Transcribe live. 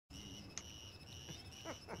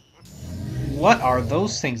What are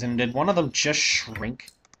those things? And did one of them just shrink?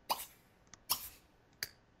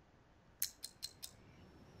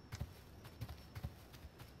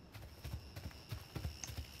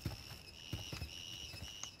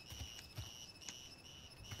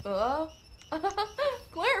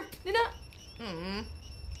 Claire, Nina.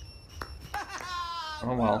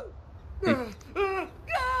 Oh well.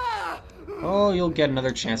 Oh, you'll get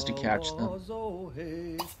another chance to catch them.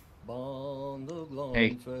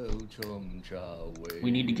 Hey,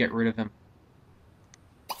 we need to get rid of him.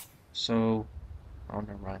 So, oh,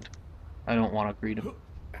 never mind. I don't want to greet him.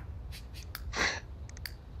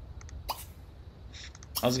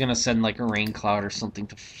 I was gonna send like a rain cloud or something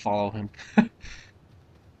to follow him.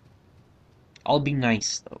 I'll be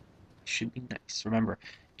nice though. Should be nice. Remember,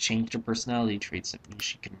 change your personality traits. It means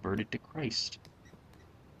she converted to Christ.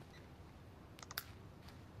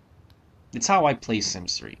 It's how I play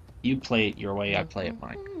Sims 3. You play it your way, I play it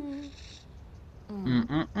mine.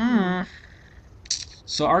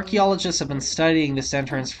 So archaeologists have been studying this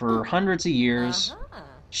entrance for hundreds of years.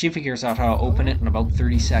 She figures out how to open it in about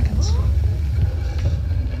 30 seconds.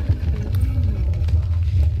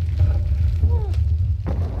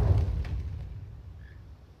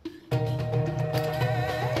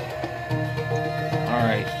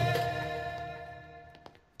 Alright.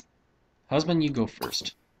 Husband, you go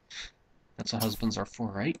first. That's what husbands are for,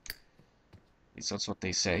 right? At least that's what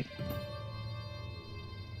they say.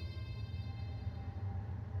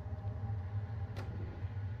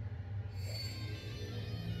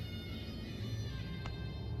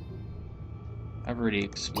 I've already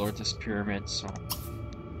explored this pyramid, so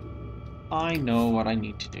I know what I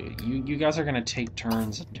need to do. You guys are gonna take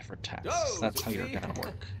turns in different tasks. That's how you're gonna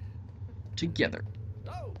work together.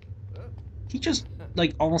 He just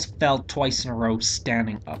like almost fell twice in a row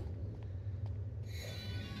standing up.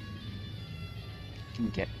 It can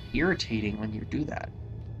get irritating when you do that.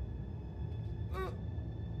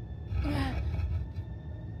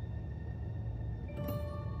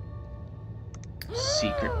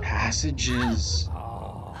 Secret passages.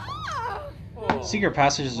 Secret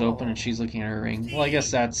passage is open and she's looking at her ring. Well, I guess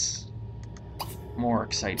that's more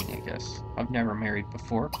exciting, I guess. I've never married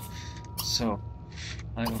before, so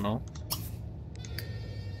I don't know.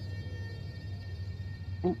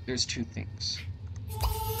 Oh, there's two things.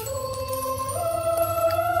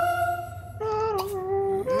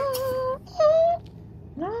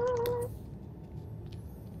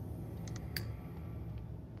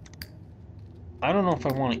 I don't know if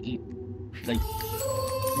I want to eat, like,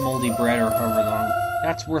 moldy bread or however long.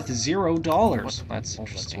 That's worth $0. That's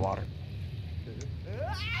interesting. Water.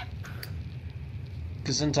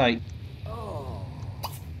 Gesundheit. Oh,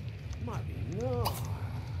 might be no.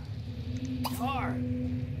 Hard.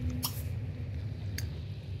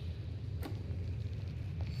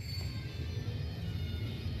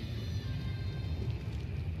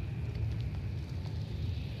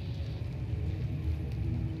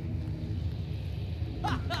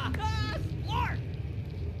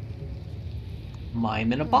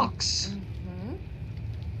 Mime in a box.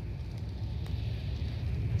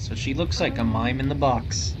 So she looks like a mime in the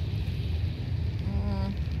box.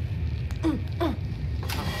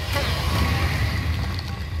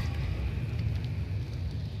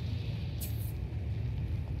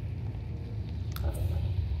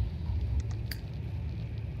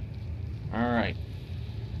 Alright.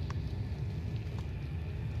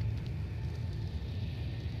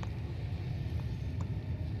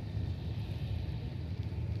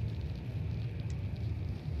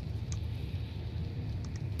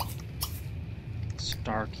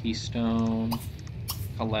 Star keystone.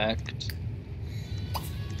 Collect.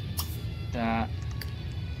 That.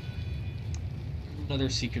 Another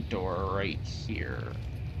secret door right here.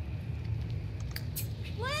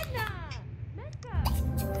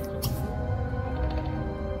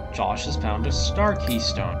 Josh has found a star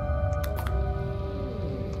keystone.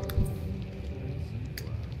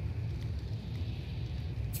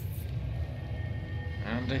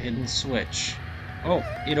 And a hidden switch. Oh,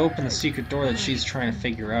 it opened the secret door that she's trying to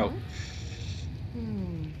figure out.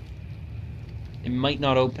 It might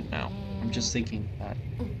not open now. I'm just thinking that.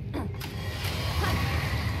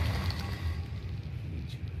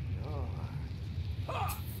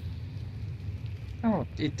 Oh,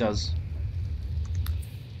 it does.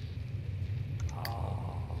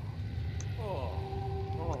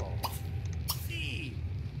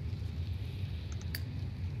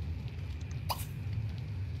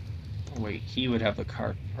 Wait, he would have the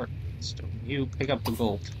card part stone. You pick up the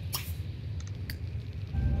gold.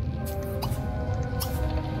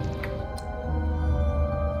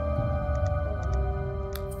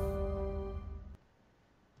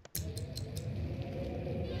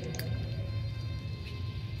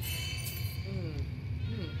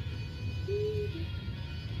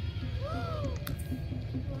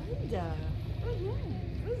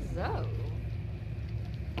 so?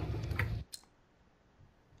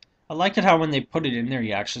 I like it how when they put it in there,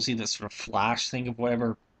 you actually see this sort of flash thing of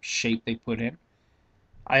whatever shape they put in.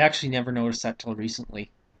 I actually never noticed that till recently.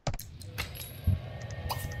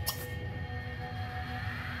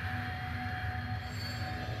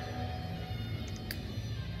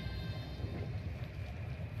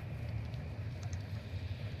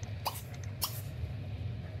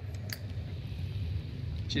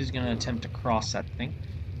 She's gonna attempt to cross that thing.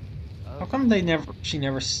 How come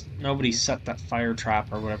nobody set that fire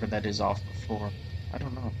trap or whatever that is off before? I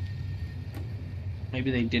don't know.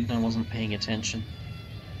 Maybe they did and I wasn't paying attention.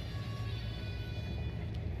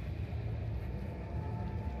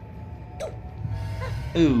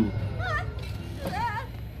 Ooh.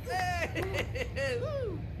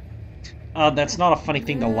 That's not a funny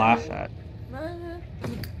thing to laugh at.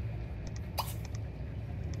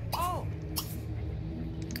 Oh.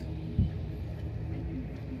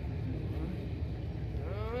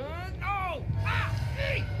 No!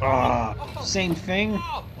 Ah! Hey! Same thing.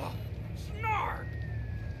 Oh! Snark!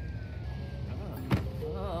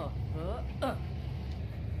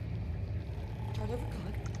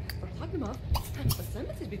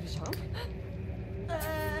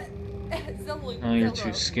 Oh, you're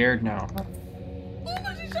too scared now.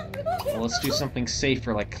 Well, let's do something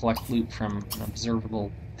safer, like collect loot from an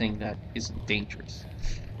observable thing that isn't dangerous.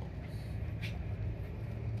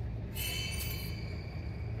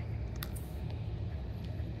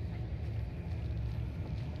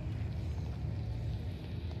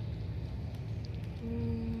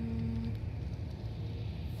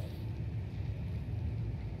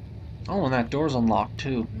 Oh, and that door's unlocked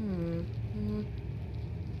too.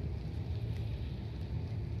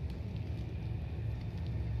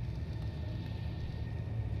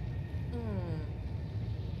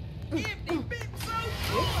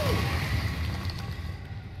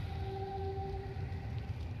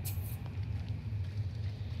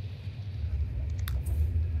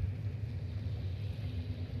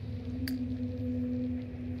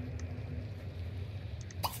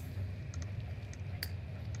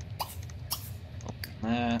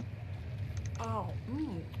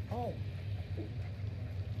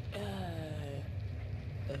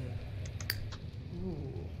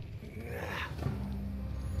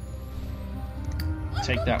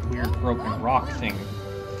 Take that weird broken rock thing.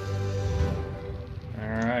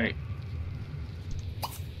 Alright.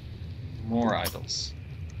 More idols.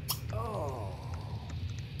 Oh,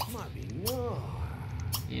 might be Nar.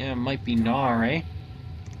 Yeah, might be Nar, eh?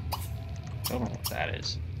 Don't know what that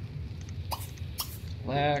is.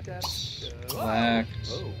 Collect.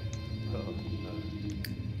 Collect.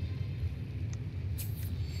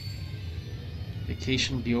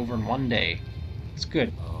 Vacation will be over in 1 day. It's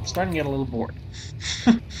good. I'm starting to get a little bored.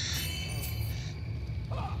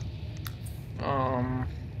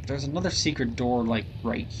 There's another secret door, like,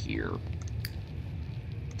 right here.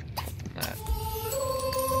 That.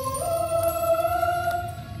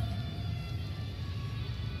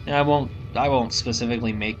 And I won't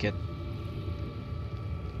specifically make it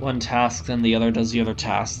one task, then the other does the other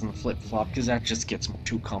task, and flip-flop, because that just gets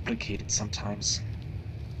too complicated sometimes.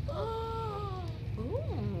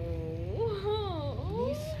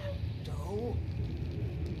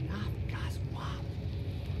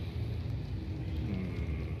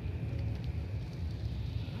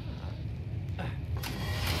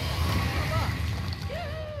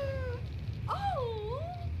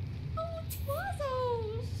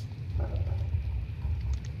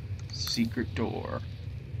 Secret door.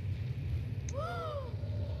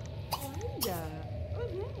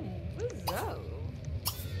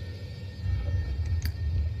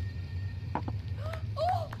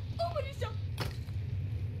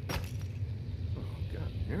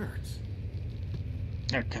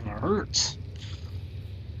 That kinda hurts.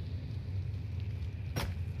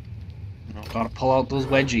 You know, gotta pull out those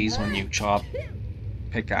wedgies when you chop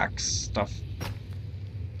pickaxe stuff.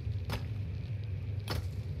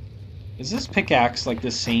 Is this pickaxe like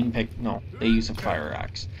the same No, they use a fire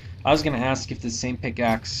axe. I was gonna ask if the same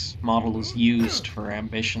pickaxe model is used for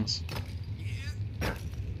ambitions.